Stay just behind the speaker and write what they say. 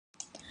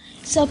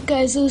Sup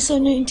guys,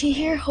 Lego7812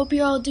 here. Hope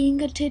you're all doing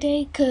good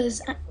today, cause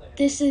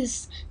this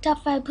is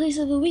Top 5 Plays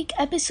of the Week,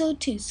 Episode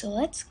 2. So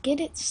let's get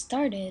it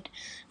started.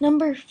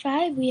 Number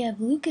 5, we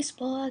have Lucas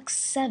Bullock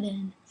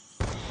 7.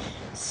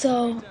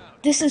 So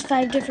this is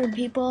 5 different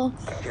people.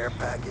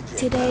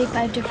 Today,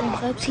 5 different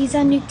clips. He's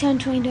on Nuketown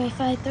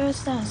 2025,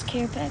 throws down his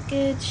care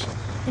package,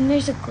 and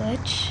there's a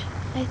glitch,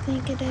 I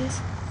think it is.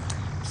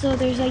 So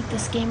there's like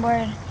this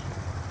skateboard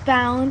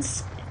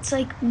bounce. It's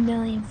like a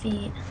million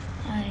feet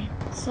high.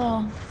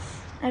 So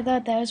I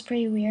thought that was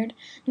pretty weird.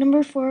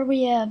 Number 4,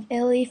 we have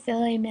Illy,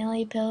 Philly,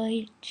 Millie,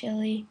 Pilly,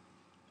 Chili,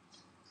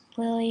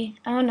 Lily.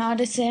 I don't know how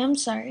to say, I'm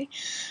sorry.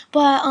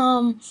 But,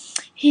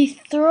 he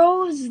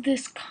throws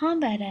this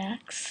combat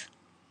axe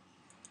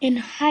in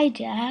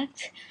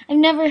hijacked. I've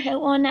never hit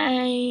one.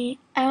 I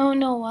don't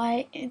know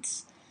why.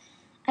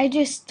 I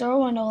just throw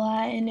one a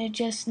lot and it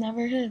just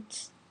never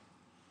hits.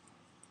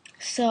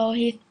 So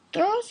he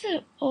throws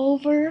it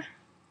over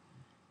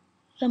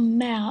the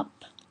map,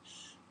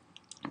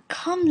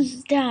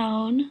 comes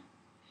down,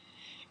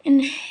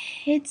 and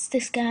hits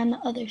this guy on the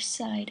other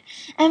side.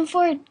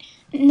 Number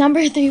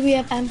 3, we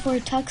have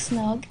M4 Tuck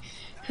Snug,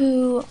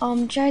 who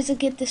tries to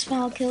get the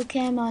smile kill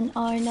cam on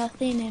All or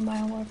Nothing in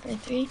Modern Warfare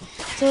 3.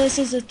 So this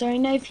is a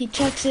throwing knife. He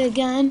chucks it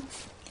again.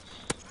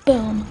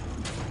 Boom.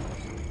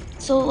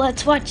 So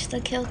let's watch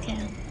the kill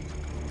cam.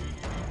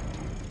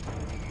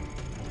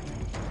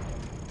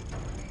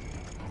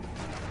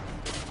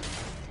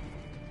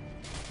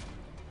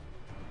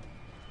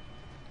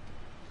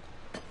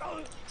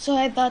 So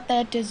I thought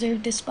that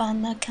deserved to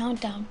spawn the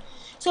countdown.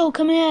 So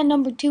coming in at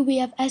number 2, we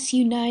have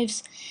SU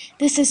Knives.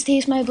 This is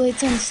Taste My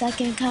Blades on the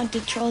second account to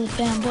troll the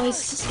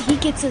fanboys. He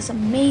gets this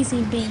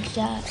amazing bank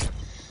shot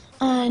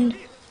on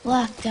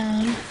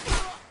lockdown.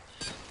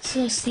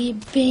 So see,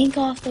 bank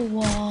off the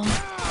wall.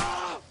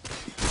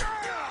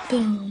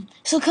 Boom.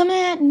 So coming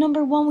in at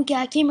number 1, we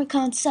got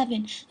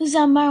GamerCon7. This is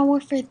on Modern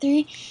Warfare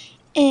 3.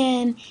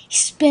 And he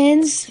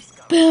spins.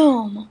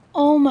 Boom.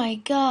 Oh my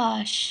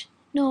gosh.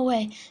 No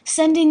way.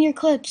 Send in your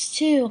clips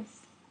too.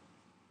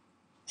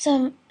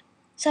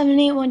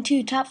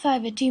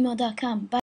 7812top5@gmail.com. Bye.